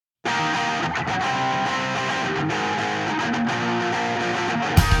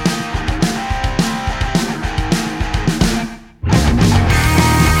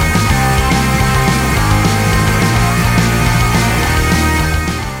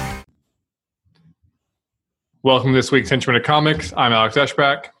Welcome to this week's Henchman of Comics. I'm Alex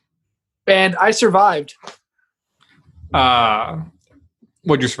Eschbach. And I survived.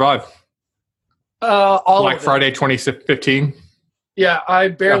 What'd you survive? All Black of it. Friday 2015? Yeah, I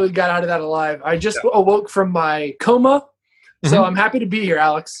barely got out of that alive. I just awoke from my coma, so I'm happy to be here,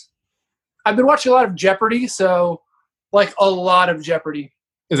 Alex. I've been watching a lot of Jeopardy, so a lot of Jeopardy.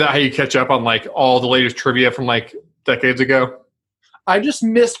 Is that how you catch up on all the latest trivia from decades ago? I just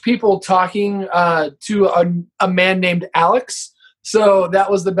missed people talking to a man named Alex, so that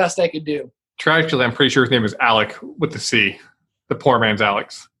was the best I could do. Tragically, I'm pretty sure his name is Alec with the C. The poor man's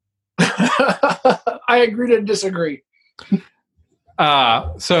Alex. I agree to disagree.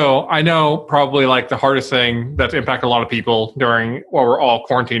 So I know probably the hardest thing that's impacted a lot of people while we're all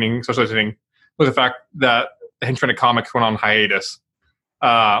quarantining, social distancing, was the fact that the Henchman of Comics went on hiatus.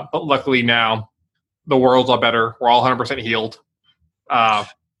 But luckily now, the world's a lot better. We're all 100% healed.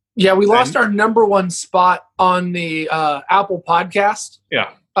 We lost our number one spot on the Apple podcast.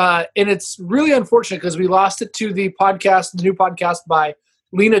 Yeah. And it's really unfortunate because we lost it to the new podcast by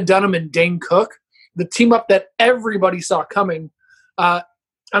Lena Dunham and Dane Cook, the team up that everybody saw coming.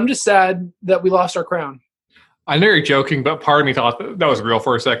 I'm just sad that we lost our crown. I know you're joking, but part of me thought that was real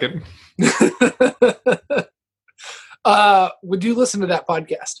for a second. Would you listen to that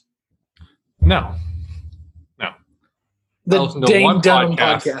podcast? No. The Dane Dunham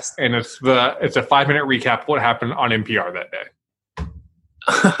podcast. And it's a 5-minute recap of what happened on NPR that day.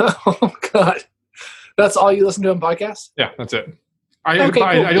 Oh, God. That's all you listen to on podcasts? Yeah, that's it. I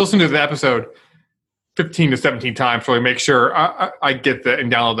listen to the episode 15 to 17 times so I make sure I get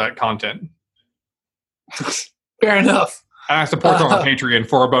and download that content. Fair enough. I support them on Patreon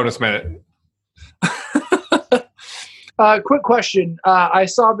for a bonus minute. Quick question. I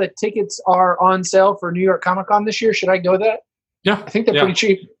saw that tickets are on sale for New York Comic Con this year. Should I go with that? Yeah. I think they're pretty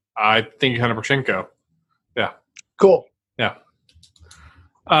cheap. I think 100% go. Yeah. Cool. Yeah.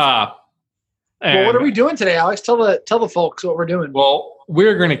 Well, what are we doing today, Alex? Tell the folks what we're doing. Well,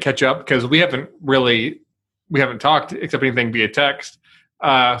 we're going to catch up because we haven't talked except anything via text.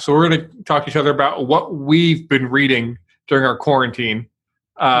 So we're going to talk to each other about what we've been reading during our quarantine.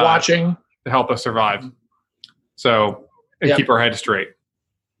 Watching. To help us survive. So, keep our heads straight.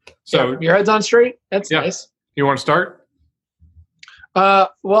 So your head's on straight? That's nice. You want to start?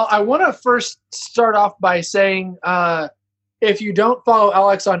 Well, I want to first start off by saying if you don't follow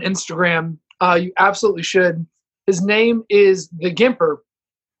Alex on Instagram, you absolutely should. His name is The Gimper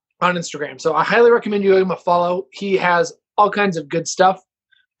on Instagram. So I highly recommend you give him a follow. He has all kinds of good stuff.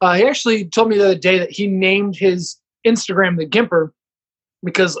 He actually told me the other day that he named his Instagram The Gimper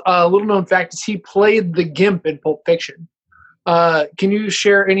because a little known fact is he played the Gimp in Pulp Fiction. Can you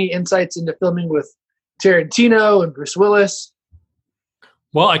share any insights into filming with Tarantino and Bruce Willis?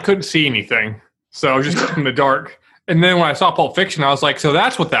 Well, I couldn't see anything, so I was just in the dark. And then when I saw Pulp Fiction, I was like, so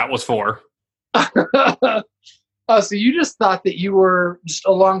that's what that was for. So you just thought that you were just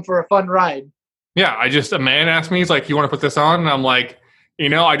along for a fun ride. Yeah, a man asked me, he's like, you want to put this on? And I'm like,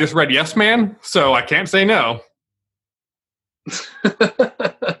 I just read Yes Man, so I can't say no.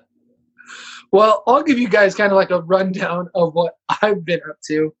 Well, I'll give you guys kind of a rundown of what I've been up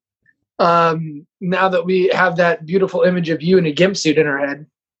to. Now that we have that beautiful image of you in a GIMP suit in our head.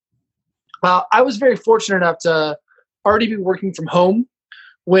 I was very fortunate enough to already be working from home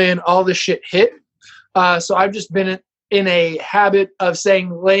when all this shit hit. So I've just been in a habit of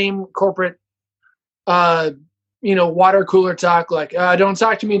saying lame corporate, water cooler talk don't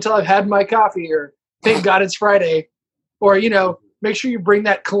talk to me until I've had my coffee, or thank God it's Friday. Or, make sure you bring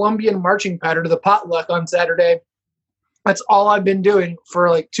that Colombian marching pattern to the potluck on Saturday. That's all I've been doing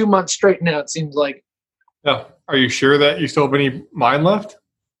for 2 months straight now, it seems like. Oh, are you sure that you still have any mind left?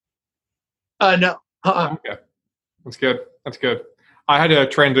 No. Okay. That's good. I had to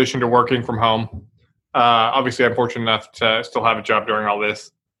transition to working from home. Obviously, I'm fortunate enough to still have a job during all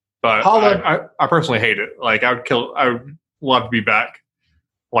this. But I personally hate it. I would love to be back,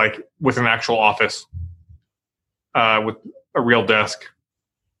 with an actual office. With a real desk.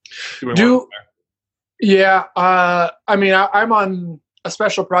 I'm on a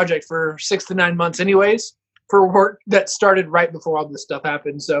special project for 6 to 9 months anyways for work that started right before all this stuff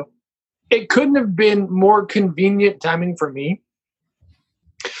happened. So it couldn't have been more convenient timing for me.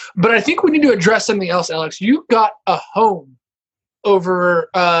 But I think we need to address something else, Alex. You got a home over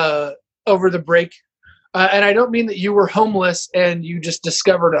the break. And I don't mean that you were homeless and you just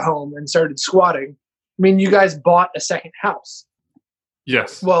discovered a home and started squatting. I mean, you guys bought a second house.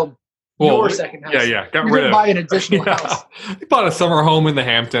 Yes. Well, your second house. Yeah. You didn't buy an additional house. You bought a summer home in the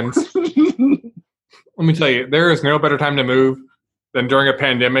Hamptons. Let me tell you, there is no better time to move than during a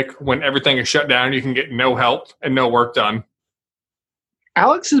pandemic when everything is shut down. You can get no help and no work done.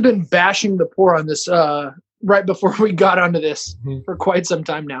 Alex has been bashing the poor on this right before we got onto this for quite some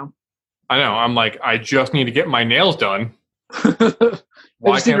time now. I know. I'm like, I just need to get my nails done.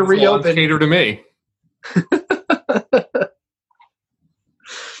 Why can't to reopen? Cater to me?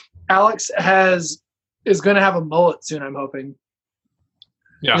 Alex is going to have a mullet soon, I'm hoping.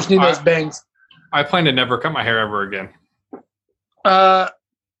 Yeah. Just need those bangs. I plan to never cut my hair ever again.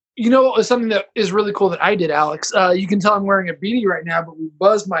 You know what was something that is really cool that I did, Alex? You can tell I'm wearing a beanie right now, but we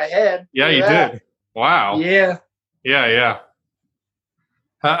buzzed my head. Yeah, you did. Wow. Yeah. Yeah.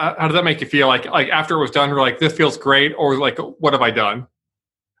 How did that make you feel? Like after it was done, you're like, this feels great, or like, what have I done?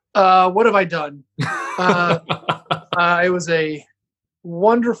 What have I done? It was a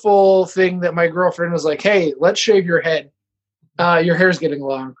wonderful thing that my girlfriend was like, hey, let's shave your head. Your hair's getting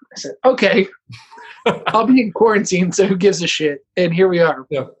long. I said, okay. I'll be in quarantine, so who gives a shit? And here we are.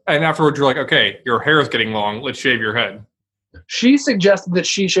 Yeah. And afterwards, you're like, okay, your hair is getting long. Let's shave your head. She suggested that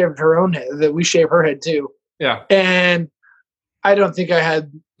she shaved her own head, that we shave her head too. Yeah. And I don't think I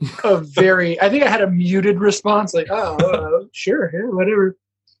had I think I had a muted response, like, sure, yeah, whatever.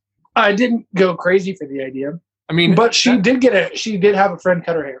 I didn't go crazy for the idea. I mean, but she did have a friend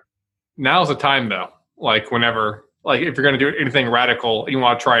cut her hair. Now's the time, though. Like, whenever, like, if you're going to do anything radical, you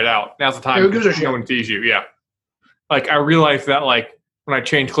want to try it out. Now's the time. No one sees you. Yeah. Like, I realized that, like, when I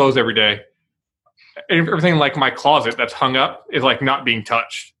change clothes every day, everything like my closet that's hung up is like not being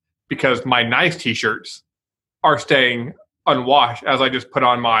touched because my nice t-shirts are staying unwashed as I just put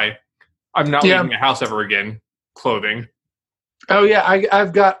on my I'm not leaving the house ever again clothing. Oh yeah,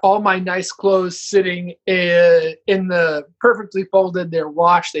 I've got all my nice clothes sitting in the perfectly folded. They're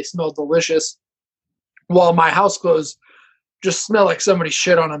washed. They smell delicious. While my house clothes just smell like somebody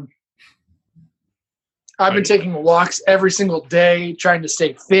shit on them. I've been taking walks every single day, trying to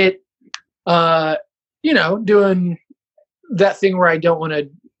stay fit. Doing that thing where I don't want to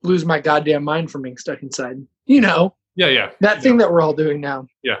lose my goddamn mind from being stuck inside. Yeah. That thing that we're all doing now.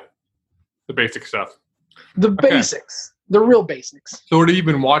 Yeah. The basic stuff. The basics. The real basics. So what have you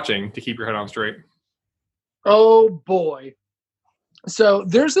been watching to keep your head on straight? Oh, boy. So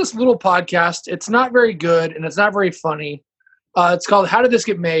there's this little podcast. It's not very good, and it's not very funny. It's called How Did This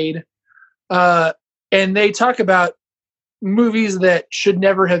Get Made? And they talk about movies that should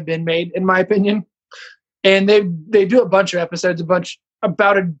never have been made, in my opinion. And they do a bunch of episodes,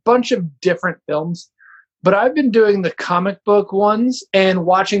 about a bunch of different films. But I've been doing the comic book ones and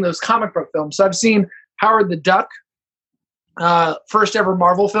watching those comic book films. So I've seen Howard the Duck, first ever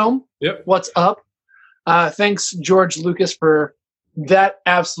Marvel film. Yep. What's Up? Thanks, George Lucas, for that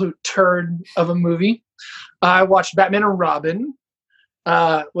absolute turd of a movie. I watched Batman and Robin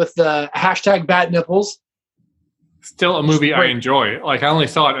with the hashtag Bat Nipples. Still a movie I enjoy. Like, I only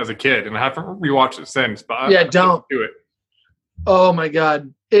saw it as a kid, and I haven't rewatched it since. But don't do it. Oh my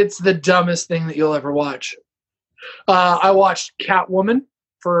god, it's the dumbest thing that you'll ever watch. I watched Catwoman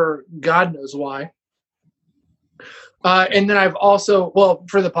for God knows why. And then I've also,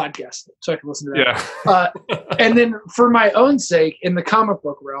 for the podcast, so I can listen to that. Yeah. And then for my own sake, in the comic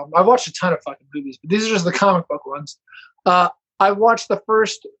book realm, I've watched a ton of fucking movies, but these are just the comic book ones. I've watched the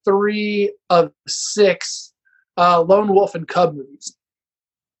first 3 of 6 Lone Wolf and Cub movies.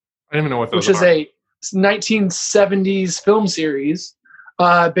 I don't even know what those are. Which is a 1970s film series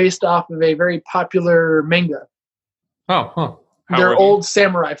based off of a very popular manga. Oh, huh. They're old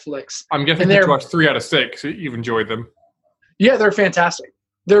samurai flicks. I'm guessing you watched 3 out of 6. You've enjoyed them. Yeah, they're fantastic.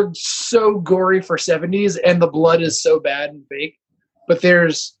 They're so gory for 70s, and the blood is so bad and fake. But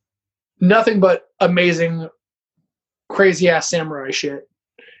there's nothing but amazing, crazy-ass samurai shit.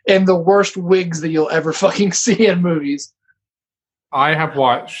 And the worst wigs that you'll ever fucking see in movies. I have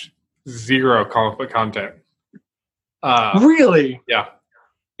watched 0 comic book content. Really? Yeah.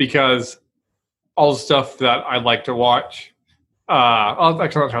 Because all the stuff that I like to watch, all the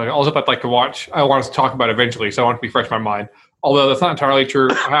stuff I'd like to watch, I want to talk about eventually, so I want to be fresh in my mind. Although that's not entirely true.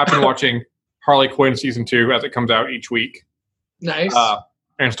 I have been watching Harley Quinn Season 2 as it comes out each week. Nice.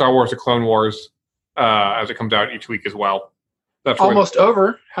 And Star Wars The Clone Wars as it comes out each week as well. That's almost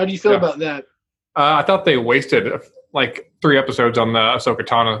over. How do you feel about that? I thought they wasted like 3 episodes on the Ahsoka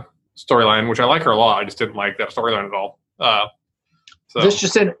Tano storyline, which I like her a lot. I just didn't like that storyline at all. This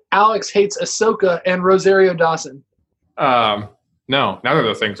just in, Alex hates Ahsoka and Rosario Dawson. No, neither of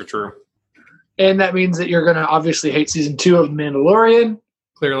those things are true. And that means that you're going to obviously hate season 2 of Mandalorian.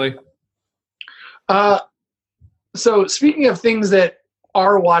 Clearly. So speaking of things that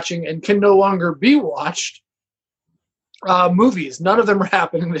are watching and can no longer be watched, movies. None of them are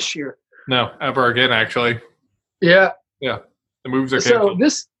happening this year. No, ever again, actually. Yeah. Yeah. The movies are canceled. So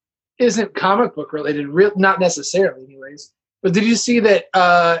this isn't comic book related, not necessarily anyways. But did you see that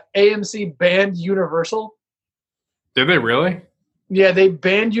AMC banned Universal? Did they really? Yeah, they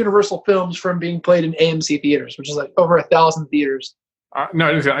banned Universal films from being played in AMC theaters, which is like over 1,000 theaters. No,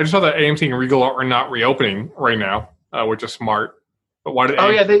 I just saw that AMC and Regal are not reopening right now, which is smart. But why did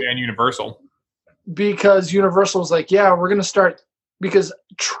AMC ban Universal? Because Universal's like, yeah, we're going to start – because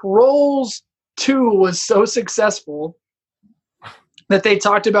Trolls 2 was so successful that they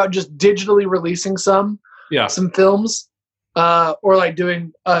talked about just digitally releasing some films or like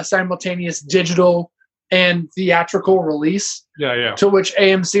doing a simultaneous digital and theatrical release. Yeah. To which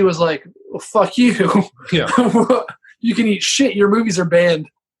AMC was like, well, fuck you. Yeah. You can eat shit. Your movies are banned.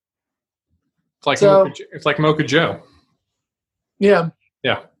 It's like Mocha Joe. Yeah.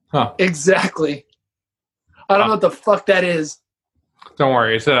 Yeah. Huh. Exactly. I don't know what the fuck that is. Don't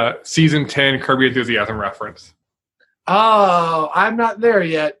worry. It's a season 10 Curb Your Enthusiasm reference. Oh, I'm not there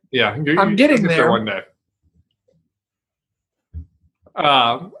yet. Yeah. I'm getting there one day.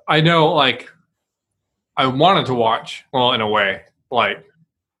 I know, like, I wanted to watch, well, in a way, like,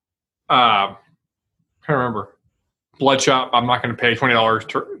 I can't remember. Bloodshot. I'm not going to pay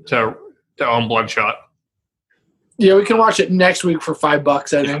 $20 to own Bloodshot. Yeah, we can watch it next week for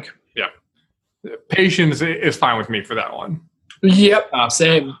 $5, I think. Yeah. Patience is fine with me for that one. Yep,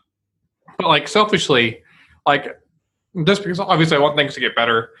 same. But, like, selfishly, like, just because obviously I want things to get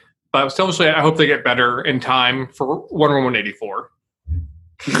better, but selfishly I hope they get better in time for Wonder Woman 84.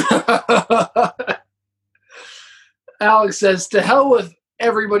 Alex says, to hell with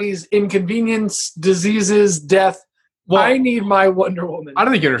everybody's inconvenience, diseases, death. Well, I need my Wonder Woman. I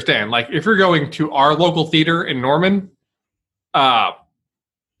don't think you understand. Like, if you're going to our local theater in Norman,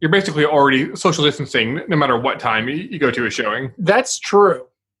 you're basically already social distancing no matter what time you go to a showing. That's true.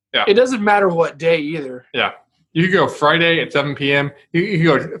 Yeah. It doesn't matter what day either. Yeah. You can go Friday at 7 p.m. You can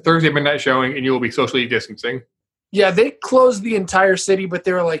go Thursday midnight showing, and you will be socially distancing. Yeah, they closed the entire city, but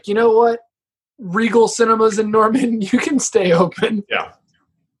they were like, you know what? Regal Cinemas in Norman, you can stay open. Yeah.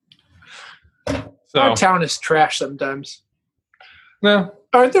 So, our town is trash sometimes. No.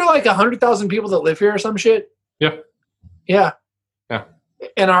 Aren't there like 100,000 people that live here or some shit? Yeah. Yeah. Yeah.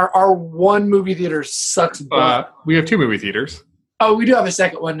 And our one movie theater sucks butt. We have 2 movie theaters. Oh, we do have a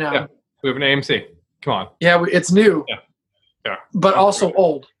second one now. Yeah. We have an AMC. Come on. Yeah, it's new. Yeah. Yeah. But also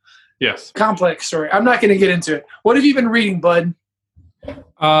old. Yes. Complex story. I'm not going to get into it. What have you been reading, bud?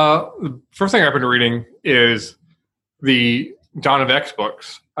 The first thing I've been reading is the Dawn of X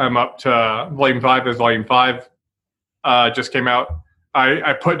books. I'm up to Volume 5. As Volume 5 just came out.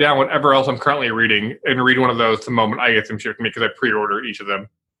 I put down whatever else I'm currently reading and read one of those the moment I get them shipped to me because I pre-ordered each of them.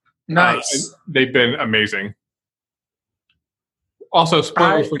 Nice. They've been amazing. Also,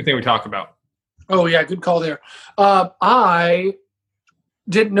 spoilers for anything we talk about. Oh, yeah. Good call there. I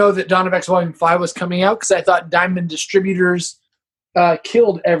didn't know that Dawn of X Volume 5 was coming out because I thought Diamond Distributors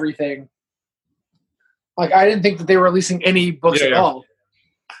killed everything. Like, I didn't think that they were releasing any books at all.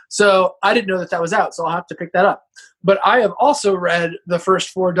 So I didn't know that was out, so I'll have to pick that up. But I have also read the first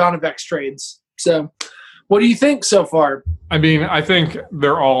 4 Dawn of X trades. So what do you think so far? I mean, I think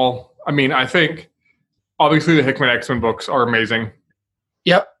they're all – I think obviously the Hickman X-Men books are amazing.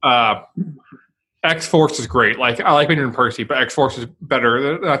 Yep. X-Force is great. Like, I like Benjamin Percy, but X-Force is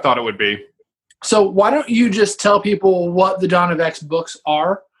better than I thought it would be. So why don't you just tell people what the Dawn of X books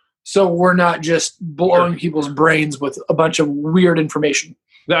are so we're not just blowing people's brains with a bunch of weird information?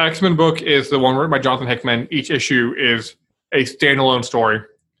 The X-Men book is the one written by Jonathan Hickman. Each issue is a standalone story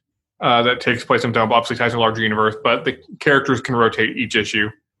that takes place in Dome, obviously ties in a larger universe, but the characters can rotate each issue.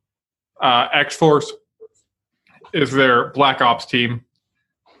 X-Force is their Black Ops team,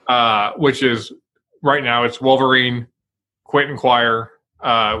 which is right now it's Wolverine, Quentin Quire,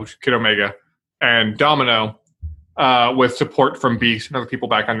 which is Kid Omega, and Domino with support from Beast and other people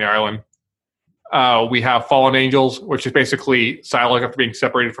back on the island. We have Fallen Angels, which is basically Psylocke after being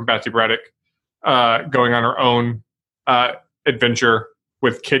separated from Betsy Braddock, going on her own adventure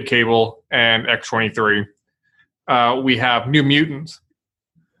with Kid Cable and X-23. We have New Mutants,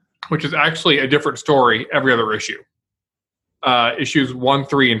 which is actually a different story every other issue. Issues 1,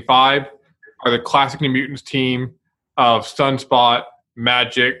 3, and 5 are the classic New Mutants team of Sunspot,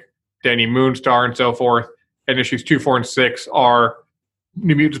 Magic, Danny Moonstar, and so forth. And issues 2, 4, and 6 are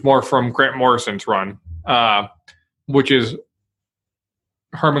New Mutants more from Grant Morrison's run, which is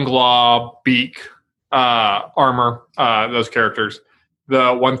Herman Glaw, Beak, Armor, those characters.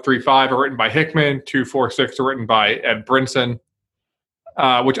 The 135 are written by Hickman. 246 are written by Ed Brinson,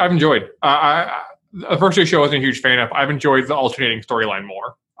 which I've enjoyed. The first issue I wasn't a huge fan of. I've enjoyed the alternating storyline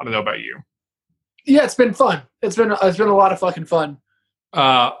more. I don't know about you. Yeah, it's been fun. It's been a lot of fucking fun.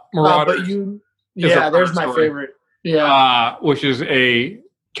 Marauders. There's my favorite. Yeah, which is a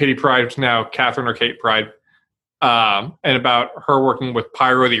Kitty Pryde, which is now Catherine or Kate Pryde, and about her working with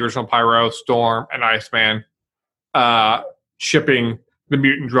Pyro, the original Pyro, Storm, and Iceman, shipping the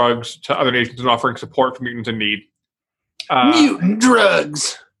mutant drugs to other nations and offering support for mutants in need. Mutant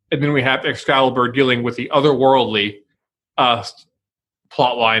drugs. And then we have Excalibur dealing with the otherworldly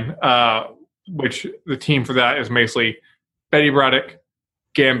plotline, which the team for that is basically Betty Braddock,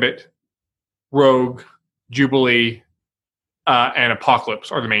 Gambit, Rogue, Jubilee, and Apocalypse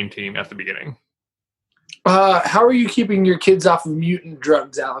are the main team at the beginning. How are you keeping your kids off of mutant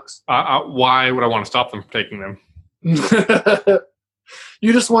drugs, Alex? Why would I want to stop them from taking them?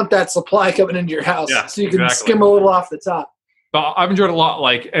 You just want that supply coming into your house, so you can skim a little off the top. But I've enjoyed it a lot.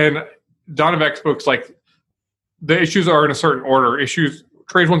 And Dawn of X books, the issues are in a certain order.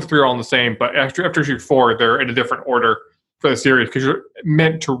 Trades 1 to 3 are all in the same, but after issue 4, they're in a different order for the series because you're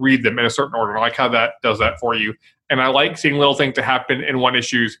meant to read them in a certain order. I like how that does that for you. And I like seeing little things that happen in one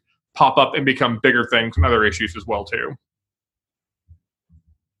issues pop up and become bigger things in other issues as well, too.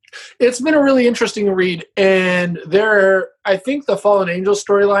 It's been a really interesting read, and I think the Fallen Angel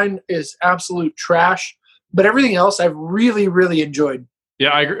storyline is absolute trash, but everything else I've really, really enjoyed. Yeah,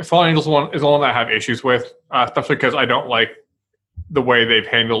 I agree. Fallen Angels is the one that I have issues with, especially because I don't like the way they've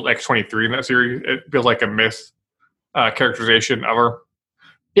handled X-23 in that series. It feels like a characterization of her.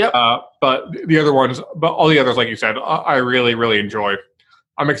 Yep. But all the others, like you said, I really, really enjoy.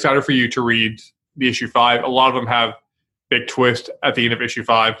 I'm excited for you to read the issue 5. A lot of them have big twist at the end of issue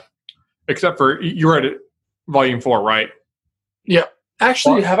 5, except for you read it, volume 4, right? Yeah.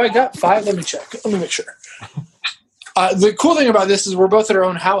 Actually, have I got 5? Let me check. Let me make sure. The cool thing about this is we're both at our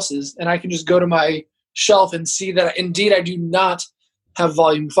own houses, and I can just go to my shelf and see that indeed I do not have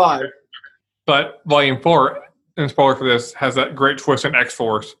volume 5. But volume 4, and spoiler for this, has that great twist in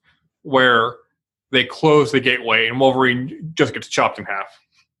X-Force where they close the gateway and Wolverine just gets chopped in half.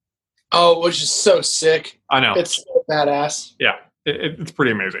 Oh, which is so sick. I know. It's so badass. Yeah, it's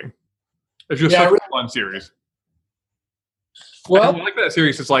pretty amazing. It's just such a fun series. Well, I like that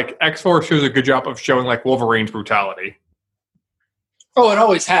series. It's like X-Force shows a good job of showing Wolverine's brutality. Oh, it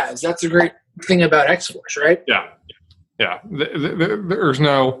always has. That's a great thing about X-Force, right? Yeah. There's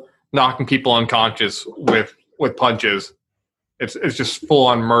no knocking people unconscious with punches. It's just full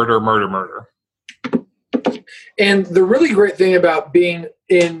on murder. And the really great thing about being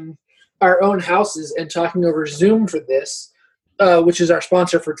in our own houses and talking over Zoom for this, which is our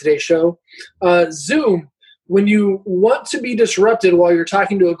sponsor for today's show, Zoom, when you want to be disrupted while you're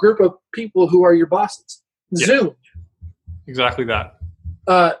talking to a group of people who are your bosses. Yeah. Zoom. Exactly that.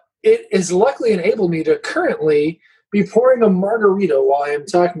 It has luckily enabled me to currently be pouring a margarita while I am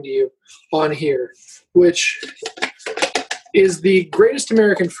talking to you on here, which is the greatest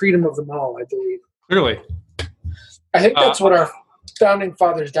American freedom of them all, I believe. Clearly. I think that's what our founding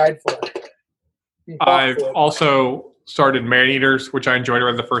fathers died for. I've also started Man-Eaters, which I enjoyed. I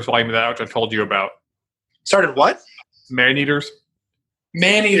read the first volume of that, which I told you about. Started what? Man-Eaters.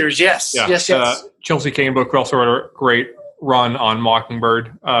 Man-Eaters, yes. Yeah. Yes. Chelsea Cain book also wrote a great run on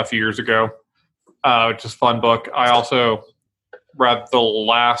Mockingbird a few years ago, which is a fun book. I also read the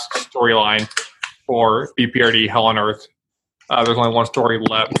last storyline for BPRD Hell on Earth. There's only one story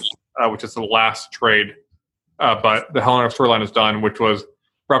left, which is the last trade. But the Hell on Earth storyline is done, which was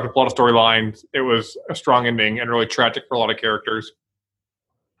wrapped up a lot of storylines. It was a strong ending and really tragic for a lot of characters.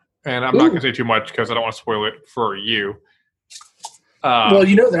 And I'm not going to say too much because I don't want to spoil it for you. Well,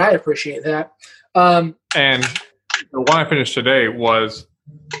 you know that I appreciate that. And the one I finished today was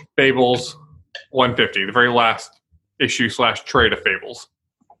Fables 150, the very last issue / trade of Fables.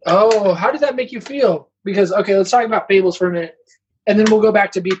 Oh, how did that make you feel? Because, okay, let's talk about Fables for a minute, and then we'll go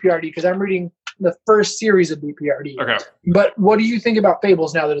back to BPRD because I'm reading the first series of BPRD. Okay. But what do you think about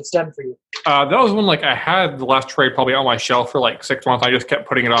Fables now that it's done for you? That was when I had the last trade probably on my shelf for 6 months. I just kept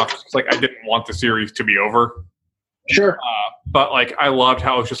putting it off. It's I didn't want the series to be over. Sure. But I loved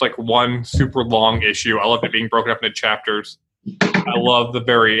how it was just one super long issue. I loved it being broken up into chapters. I love the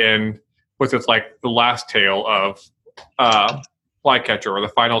very end with it's the last tale of Flycatcher or the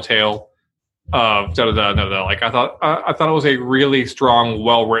final tale of da-da-da-da-da. I thought it was a really strong,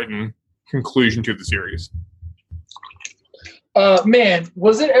 well-written conclusion to the series. Man,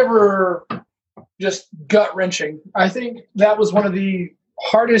 was it ever just gut-wrenching? I think that was one of the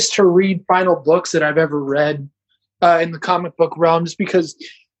hardest to read final books that I've ever read in the comic book realm, just because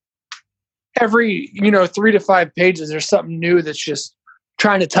every 3 to 5 pages there's something new that's just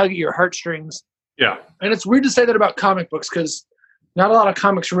trying to tug at your heartstrings. Yeah. And it's weird to say that about comic books because not a lot of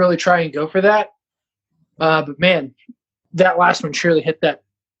comics really try and go for that. But man, that last one surely hit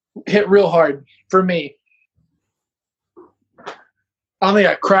hit real hard for me. I don't think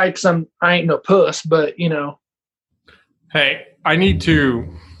I cried because I ain't no puss, but Hey, I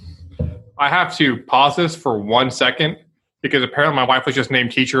have to pause this for 1 second because apparently my wife was just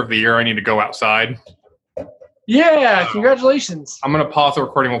named Teacher of the Year. I need to go outside. Yeah, congratulations. I'm going to pause the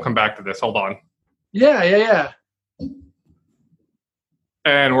recording. We'll come back to this. Hold on. Yeah.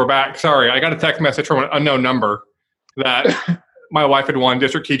 And we're back. Sorry, I got a text message from an unknown number that my wife had won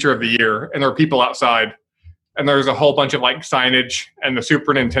District Teacher of the Year, and there were people outside. And there's a whole bunch of signage, and the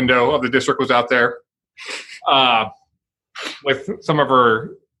Super Nintendo of the district was out there with some of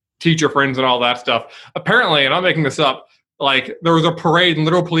her teacher friends and all that stuff. Apparently, and I'm making this up, there was a parade and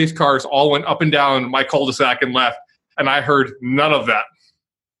literal police cars all went up and down my cul-de-sac and left, and I heard none of that.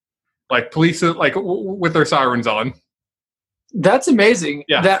 Police, with their sirens on. That's amazing.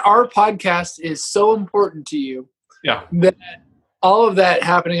 Yeah. That our podcast is so important to you. Yeah. That all of that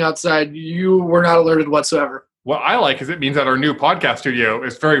happening outside, you were not alerted whatsoever. What I like is it means that our new podcast studio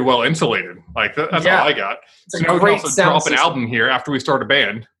is very well insulated. That's all I got. It's so now we can also drop an album here after we start a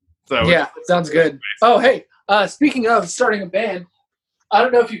band. So yeah, sounds good. Oh, hey, speaking of starting a band, I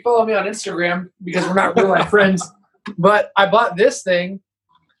don't know if you follow me on Instagram because we're not real life friends, but I bought this thing.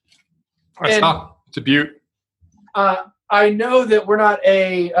 I saw. It's a beaut. I know that we're not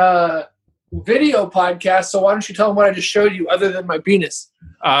a video podcast, so why don't you tell them what I just showed you other than my penis?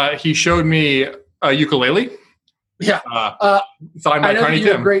 He showed me a ukulele. Yeah. Signed by Tiny Tim.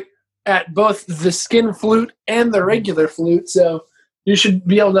 You're great at both the skin flute and the regular flute, so you should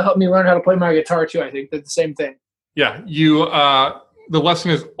be able to help me learn how to play my guitar too. I think they're the same thing. Yeah. You. The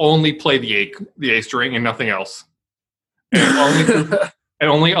lesson is only play the A string and nothing else. And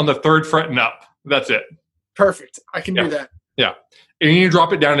only on the 3rd fret and up. That's it. Perfect. I can do that. Yeah. And you need to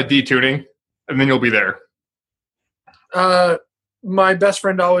drop it down to D tuning, and then you'll be there. My best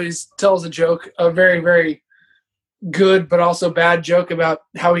friend always tells a joke, a very, very good but also bad joke about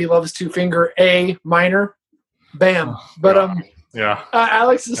how he loves to finger A minor. Bam. But yeah.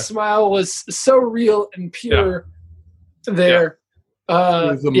 Alex's smile was so real and pure there. Yeah.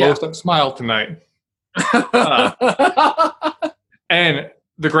 It was the most I've smiled tonight. And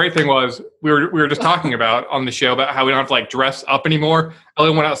the great thing was we were just talking about on the show about how we don't have to dress up anymore.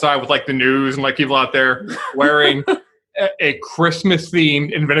 Ellie went outside with the news and people out there wearing a Christmas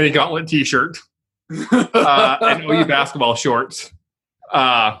themed Infinity Gauntlet t-shirt and OU basketball shorts.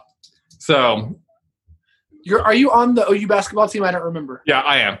 So are you on the OU basketball team? I don't remember. Yeah,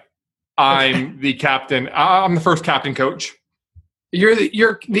 I am. I'm the captain. I'm the first captain coach. You're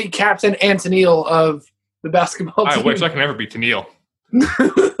the captain Antonil of the basketball team. I wish I could never be Tennille.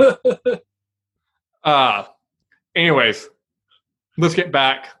 Anyways, let's get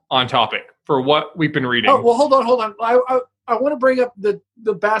back on topic for what we've been reading. Oh, well, hold on. I want to bring up the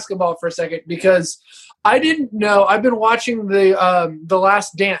basketball for a second because I didn't know. I've been watching the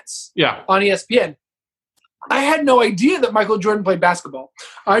Last Dance on ESPN. I had no idea that Michael Jordan played basketball.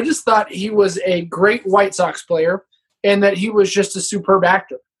 I just thought he was a great White Sox player and that he was just a superb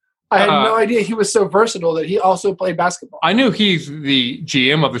actor. I had no idea he was so versatile that he also played basketball. I knew he's the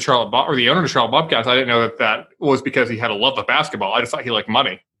GM of the the owner of the Charlotte Bobcats. I didn't know that was because he had a love of basketball. I just thought he liked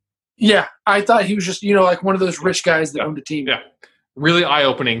money. Yeah, I thought he was just one of those rich guys that owned a team. Yeah, really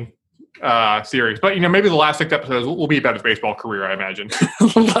eye-opening series. But maybe the last 6 episodes will be about his baseball career. I imagine.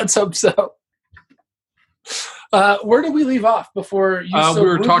 Let's hope so. Where did we leave off before you we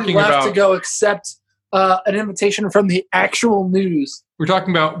were talking about to go accept an invitation from the actual news? We're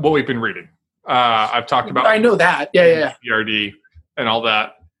talking about what we've been reading. I've talked about. I know that. Yeah. BPRD and all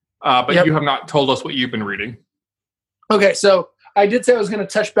that. But you have not told us what you've been reading. Okay, so I did say I was going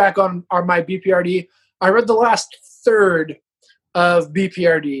to touch back on my BPRD. I read the last third of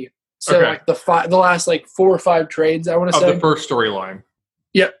BPRD. So the last 4 or 5 trades, I want to say. Of the first storyline.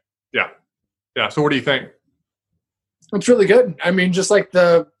 Yep. Yeah. So what do you think? It's really good. I mean, just like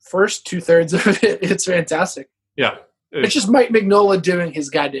the first 2/3 of it, it's fantastic. Yeah. It's just Mike Mignola doing his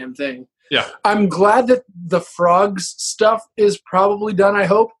goddamn thing. Yeah. I'm glad that the frogs stuff is probably done, I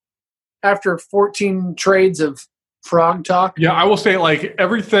hope, after 14 trades of frog talk. Yeah, I will say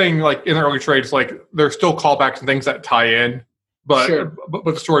everything in the early trades, there's still callbacks and things that tie in, but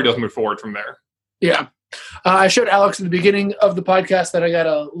the story does move forward from there. Yeah. I showed Alex at the beginning of the podcast that I got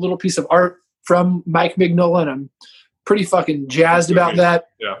a little piece of art from Mike Mignola, and I'm pretty fucking jazzed about that.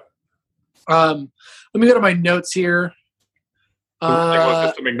 Yeah. Let me go to my notes here. It was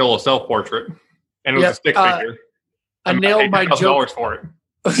just a Mignola self-portrait, and it was a stick figure. I nailed my joke for it.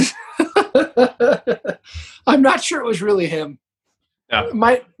 I'm not sure it was really him. Yeah. It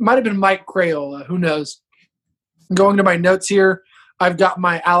might have been Mike Crayola. Who knows? Going to my notes here, I've got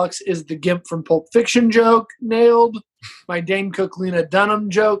my Alex is the Gimp from Pulp Fiction joke nailed. My Dane Cook, Lena Dunham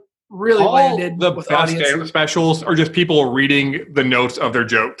joke really landed. The with best audiences. specials are just people reading the notes of their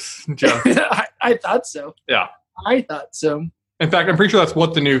jokes. I thought so. Yeah. I thought so. In fact, I'm pretty sure that's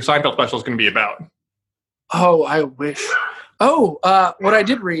what the new Seinfeld special is going to be about. Oh, I wish. Oh, what I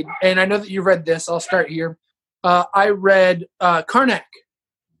did read, and I know that you read this. I'll start here. I read Karnak.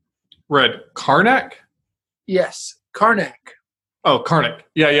 Read Karnak? Yes, Karnak. Oh, Karnak.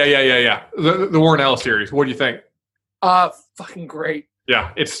 Yeah. The Warren Ellis series. What do you think? Fucking great.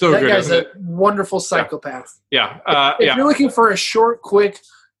 Yeah, it's so that good. That guy's a wonderful psychopath. Yeah. If you're looking for a short, quick,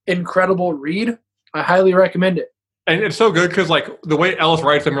 incredible read, I highly recommend it. And it's so good because, like, the way Ellis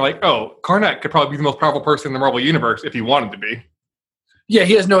writes them, you're like, oh, Karnak could probably be the most powerful person in the Marvel Universe if he wanted to be. Yeah,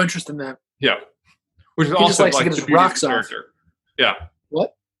 he has no interest in that. Yeah. Which is he also just likes like to get the his beauty rocks of the off. character. Yeah.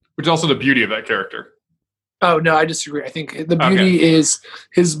 What? Which is also the beauty of that character. Oh, no, I disagree. I think the beauty is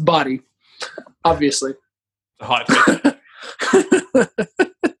his body, obviously. A hot take.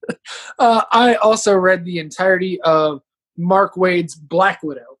 I also read the entirety of Mark Waid's Black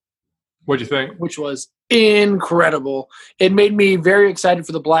Widow. What'd you think? Which was incredible. It made me very excited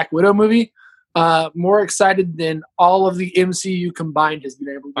for the Black Widow movie. More excited than all of the MCU combined has been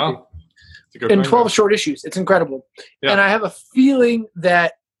able to do. In 12 short issues. It's incredible. Yeah. And I have a feeling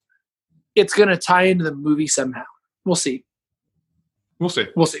that it's going to tie into the movie somehow. We'll see. We'll see.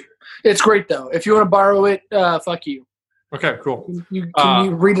 It's great, though. If you want to borrow it, fuck you. Okay, cool. You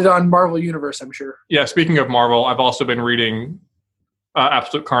read it on Marvel Universe, I'm sure. Yeah, speaking of Marvel, I've also been reading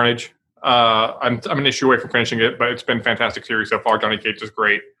Absolute Carnage. I'm an issue away from finishing it, but it's been a fantastic series so far. Johnny Cage is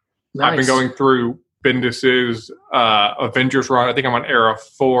great. Nice. I've been going through Bendis's Avengers run. I think I'm on era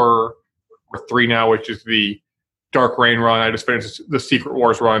 4 or 3 now, which is the Dark Reign run. I just finished the Secret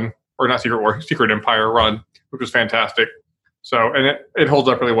Wars run, or not Secret Wars, Secret Empire run, which was fantastic. So, and it holds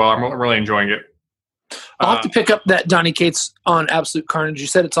up really well. I'm really enjoying it. I'll have to pick up that Johnny Cates on Absolute Carnage. You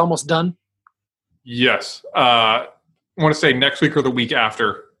said it's almost done? Yes. I want to say next week or the week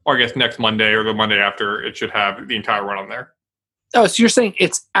after, or I guess next Monday or the Monday after, it should have the entire run on there. Oh, so you're saying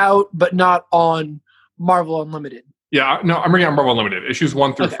it's out but not on Marvel Unlimited? Yeah, no, I'm reading on Marvel Unlimited. Issues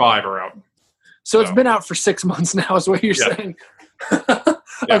 1 through 5 are out. So it's been out for 6 months now is what you're saying?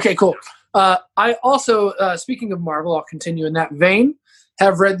 Okay, cool. I also, speaking of Marvel, I'll continue in that vein,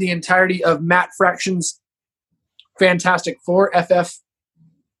 have read the entirety of Matt Fraction's Fantastic Four FF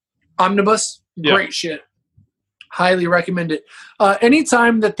Omnibus. Great shit. Highly recommend it.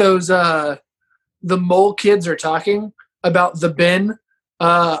 Anytime that those the mole kids are talking about the bin,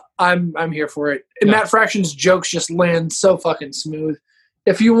 I'm here for it. And Matt Fraction's jokes just land so fucking smooth.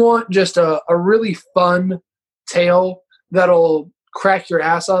 If you want just a really fun tale that'll crack your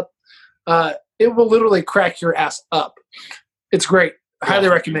ass up, it will literally crack your ass up. It's great. Highly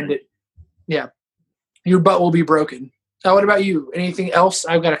recommend it. Yeah. Your butt will be broken. What about you? Anything else?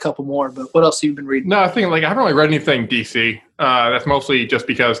 I've got a couple more, but what else have you been reading? No, I think I haven't really read anything DC. That's mostly just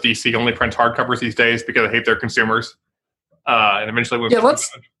because DC only prints hardcovers these days because they hate their consumers. And eventually when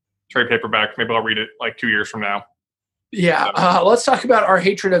trade paperback, maybe I'll read it like 2 years from now. Yeah. Let's talk about our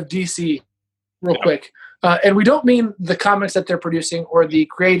hatred of DC real quick. And we don't mean the comics that they're producing or the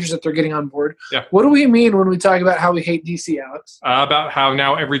creators that they're getting on board. Yeah. What do we mean when we talk about how we hate DC, Alex? About how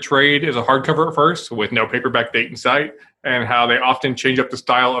now every trade is a hardcover at first with no paperback date in sight, and how they often change up the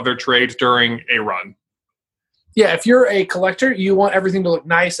style of their trades during a run. Yeah, if you're a collector, you want everything to look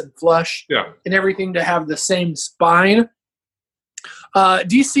nice and flush and everything to have the same spine.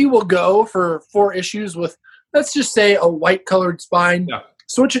 DC will go for 4 issues with, let's just say, a white-colored spine. Yeah.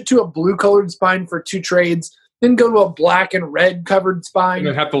 Switch it to a blue-colored spine for 2 trades, then go to a black and red-covered spine. And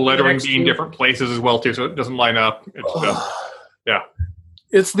then have the lettering be in different places as well, too, so it doesn't line up.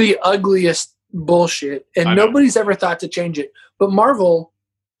 It's the ugliest bullshit, and nobody's ever thought to change it. But Marvel,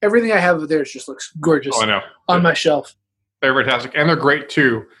 everything I have of theirs just looks gorgeous on my shelf. They're fantastic, and they're great,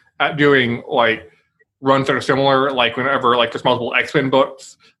 too, at doing, runs that are similar. Like, whenever, there's multiple X-Men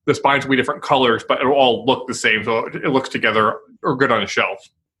books, the spines will be different colors, but it'll all look the same, so it looks together or good on a shelf.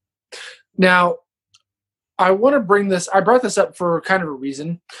 Now, I want to bring this. I brought this up for kind of a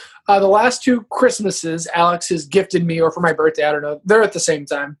reason. The last 2 Christmases Alex has gifted me, or for my birthday, I don't know. They're at the same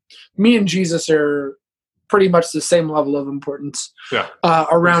time. Me and Jesus are pretty much the same level of importance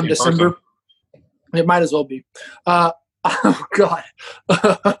around December. It might as well be. Oh God.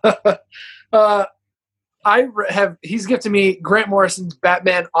 He's gifted me Grant Morrison's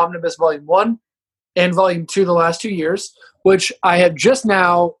Batman Omnibus Volume 1 and Volume 2 the last 2 years, which I have just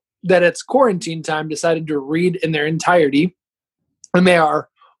now that it's quarantine time decided to read in their entirety. And they are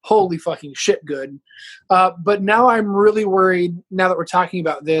holy fucking shit good. But now I'm really worried, now that we're talking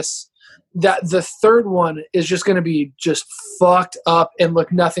about this, that the third one is just going to be just fucked up and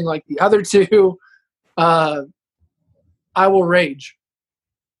look nothing like the other two. I will rage.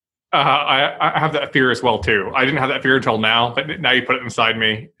 I have that fear as well, too. I didn't have that fear until now, but now you put it inside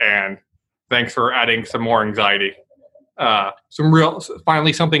me, and thanks for adding some more anxiety.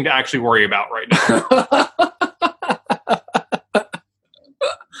 Finally something to actually worry about right now.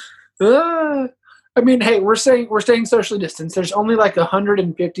 I mean, hey, we're staying socially distanced. There's only like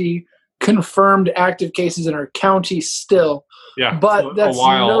 150 confirmed active cases in our county still. Yeah, but that's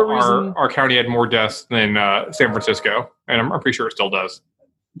no reason. Our county had more deaths than San Francisco, and I'm pretty sure it still does.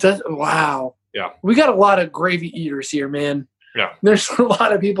 Wow. Yeah. We got a lot of gravy eaters here, man. Yeah. There's a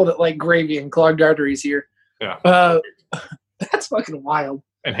lot of people that like gravy and clogged arteries here. Yeah. That's fucking wild.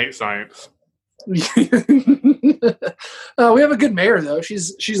 And hate science. We have a good mayor, though.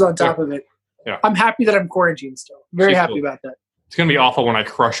 She's on top of it. Yeah. I'm happy that I'm quarantined still. Very happy about that. It's going to be awful when I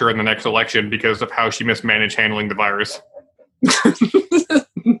crush her in the next election because of how she mismanaged handling the virus.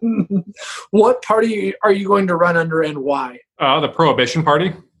 What party are you going to run under and why? The Prohibition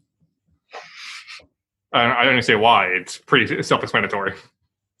Party. I don't even say why. It's pretty self-explanatory.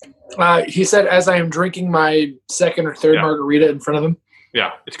 He said, as I am drinking my second or third margarita in front of him.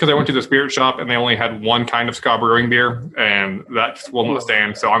 Yeah, it's because I went to the spirit shop and they only had one kind of Ska Brewing beer, and that just will not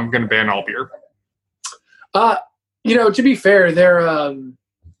stand. So I'm going to ban all beer. To be fair,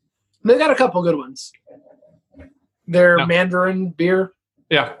 they got a couple good ones. Their Mandarin beer.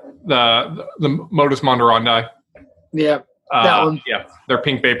 Yeah, the Modus Mondorandi. Yeah, that one. Yeah, their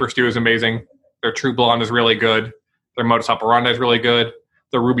Pink Vapor Stew is amazing. Their True Blonde is really good. Their Modus Operandi is really good.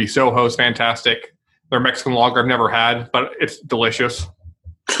 Their Ruby Soho is fantastic. Their Mexican lager I've never had, but it's delicious.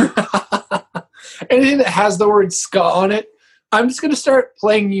 Anything that has the word ska on it, I'm just going to start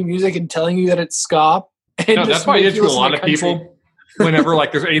playing you music and telling you that it's ska. No, that's why I did to a lot of people. Whenever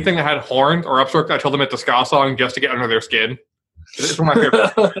there's anything that had horns or upstrokes, I told them it's a ska song just to get under their skin. It's one of my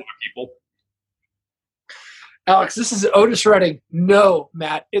favorite people. Alex, this is Otis Redding. No,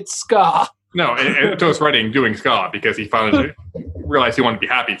 Matt, it's ska. No, it's Otis Redding doing ska because he finally realized he wanted to be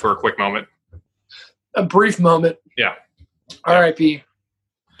happy for a quick moment. A brief moment. Yeah. R.I.P.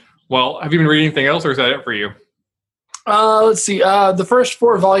 Well, have you been reading anything else, or is that it for you? Let's see. The first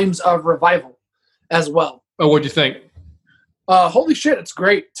 4 volumes of Revival as well. Oh, what'd you think? Holy shit, it's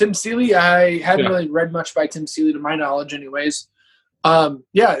great. Tim Seeley, I hadn't really read much by Tim Seeley to my knowledge anyways.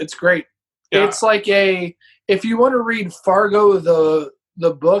 It's great. Yeah. It's like if you want to read Fargo,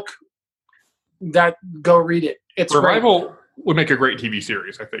 the book, go read it. It's Revival would make a great TV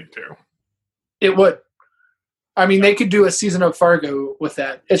series, I think, too. It would. I mean, they could do a season of Fargo with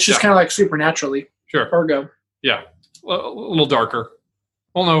that. It's just kind of like Supernaturally. Sure. Fargo. Yeah. A little darker.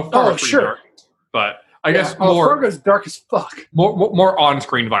 Well, no, Fargo's pretty dark. But I guess more... Fargo's dark as fuck. More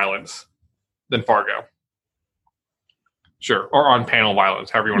on-screen violence than Fargo. Sure. Or on-panel violence,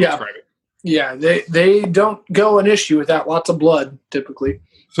 however you want to describe it. Yeah, they don't go an issue without lots of blood, typically.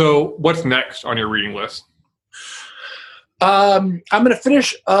 So what's next on your reading list? I'm going to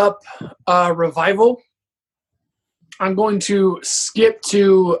finish up Revival. I'm going to skip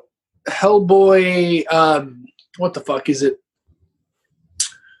to Hellboy. What the fuck is it?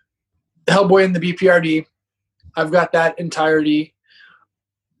 Hellboy and the BPRD. I've got that entirety.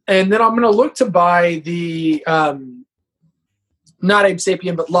 And then I'm going to look to buy the, not Abe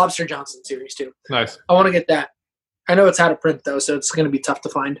Sapien, but Lobster Johnson series too. Nice. I want to get that. I know it's out of print though, so it's going to be tough to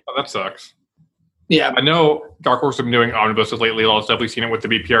find. Oh, that sucks. Yeah. I know Dark Horse have been doing omnibuses lately. I've definitely seen it with the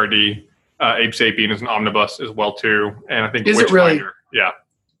BPRD. Abe Sapien is an omnibus as well too. And I think is it really? Finder. Yeah.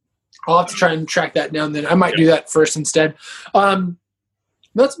 I'll have to try and track that down then. I might do that first instead.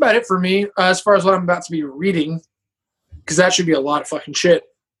 That's about it for me as far as what I'm about to be reading, because that should be a lot of fucking shit.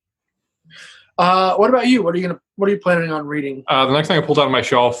 What about you? What are you planning on reading? The next thing I pulled out of my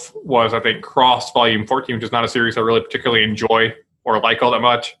shelf was, I think, Cross Volume 14, which is not a series I really particularly enjoy or like all that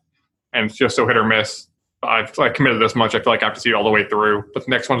much, and it's just so hit or miss. I've committed this much. I feel like I have to see it all the way through. But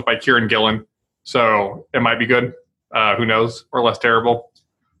the next one's by Kieran Gillen, so it might be good. Who knows? Or less terrible.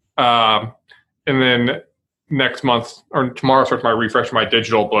 And then next month or tomorrow starts my refresh my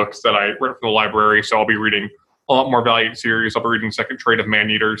digital books that I read from the library. So I'll be reading a lot more Valiant series. I'll be reading Second Trade of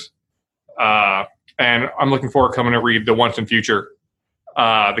Man-Eaters. And I'm looking forward to coming to read The Once and Future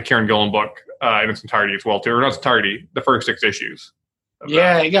the Kieran Gillen book in its entirety as well, too. Or not its entirety, the first 6 issues.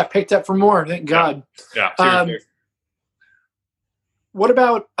 Yeah, it got picked up for more. Thank God. Yeah, seriously. What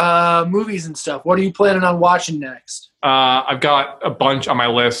about movies and stuff? What are you planning on watching next? I've got a bunch on my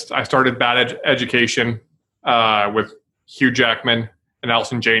list. I started Bad Education with Hugh Jackman and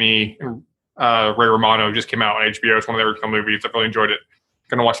Allison Janney and Ray Romano. Just came out on HBO. It's one of their original movies. I've really enjoyed it.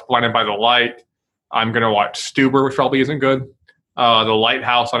 Going to watch Blinded by the Light. I'm going to watch Stuber, which probably isn't good. The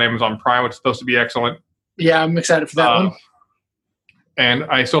Lighthouse on Amazon Prime, which is supposed to be excellent. Yeah, I'm excited for that one. And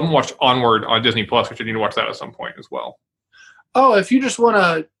I still haven't watched Onward on Disney Plus, which I need to watch that at some point as well. Oh, if you just want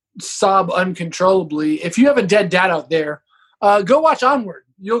to sob uncontrollably, if you have a dead dad out there, go watch Onward.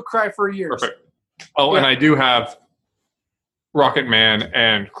 You'll cry for years. Perfect. Oh, yeah. And I do have Rocket Man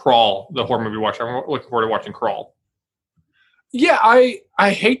and Crawl, the horror movie watch. I'm looking forward to watching Crawl. Yeah,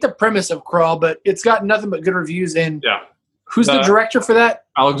 I hate the premise of Crawl, but it's got nothing but good reviews. And who's the director for that?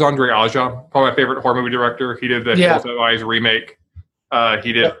 Alexandre Aja, probably my favorite horror movie director. He did the Hills Have Eyes remake.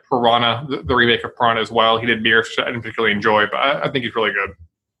 He did Piranha, the remake of Piranha as well. He did Mirror, which I didn't particularly enjoy, but I think he's really good.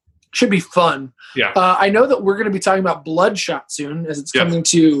 Should be fun. Yeah. I know that we're going to be talking about Bloodshot soon, as it's coming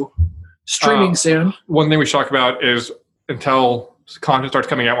to streaming soon. One thing we should talk about is until content starts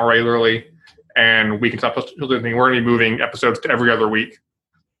coming out more regularly and we can stop doing anything, we're going to be moving episodes to every other week.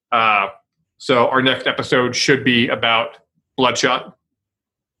 So our next episode should be about Bloodshot.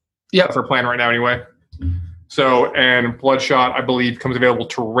 Yeah. That's our plan right now anyway. So, and Bloodshot, I believe, comes available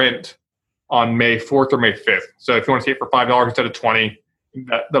to rent on May 4th or May 5th. So if you want to see it for $5 instead of $20,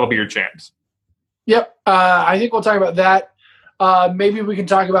 that'll be your chance. Yep. I think we'll talk about that. Maybe we can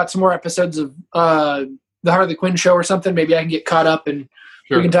talk about some more episodes of the Harley Quinn show or something. Maybe I can get caught up and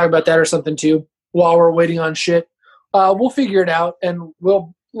we can talk about that or something too while we're waiting on shit. We'll figure it out and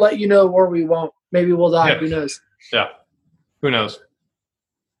we'll let you know, or we won't. Maybe we'll die. Yeah. Who knows? Yeah. Who knows?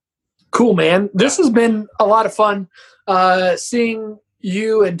 Cool, man. This has been a lot of fun seeing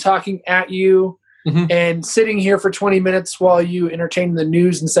you and talking at you and sitting here for 20 minutes while you entertain the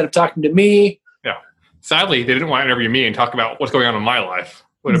news instead of talking to me. Yeah. Sadly, they didn't want to interview me and talk about what's going on in my life.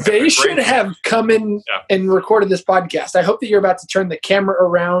 They should have come in and recorded this podcast. I hope that you're about to turn the camera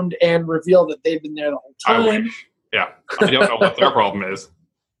around and reveal that they've been there the whole time. Yeah. I don't know what their problem is.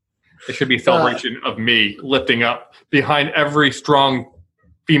 It should be a celebration of me lifting up behind every strong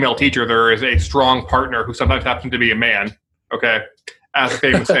female teacher. There is a strong partner who sometimes happens to be a man. Okay. As the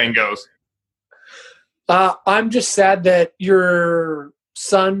famous saying goes. I'm just sad that your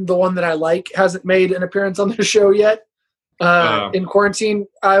son, the one that I like, hasn't made an appearance on the show yet. In quarantine,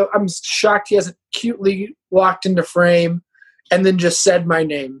 I'm shocked he hasn't cutely walked into frame and then just said my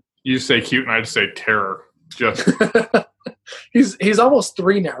name. You say cute and I just say terror. Just he's almost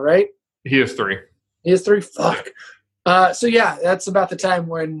 3 now, right? He is 3. He is 3. Fuck. So yeah, that's about the time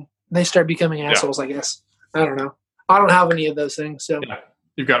when they start becoming assholes, I guess. I don't know. I don't have any of those things. So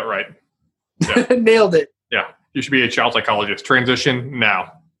you've got it right. Yeah. Nailed it. Yeah. You should be a child psychologist. Transition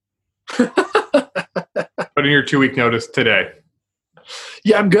now. Put in your 2-week notice today.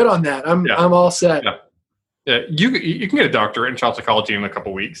 Yeah, I'm good on that. I'm all set. Yeah. You can get a doctorate in child psychology in a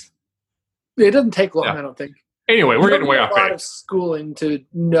couple weeks. It doesn't take long, I don't think. Anyway, we're getting way off base. A lot of schooling to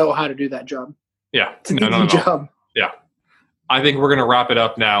know how to do that job. Yeah. It's an easy job. Yeah. I think we're going to wrap it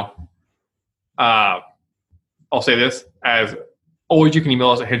up now. I'll say this. As always, you can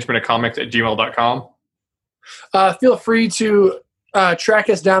email us at henchmanofcomics@gmail.com. Feel free to track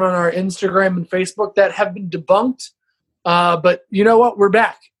us down on our Instagram and Facebook that have been debunked. But you know what? We're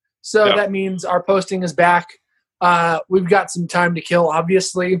back. So that means our posting is back. We've got some time to kill,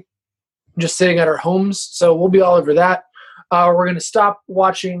 obviously, just sitting at our homes. So we'll be all over that. We're going to stop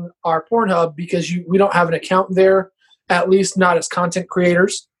watching our Pornhub because we don't have an account there, at least not as content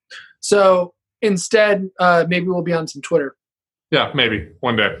creators. So instead, maybe we'll be on some Twitter. Yeah, maybe.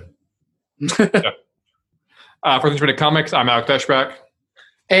 One day. For Henchman of Comics, I'm Alec Deschbach.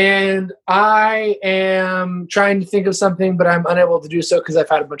 And I am trying to think of something, but I'm unable to do so because I've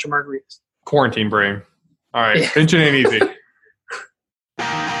had a bunch of margaritas. Quarantine brain. All right. Pinching ain't easy.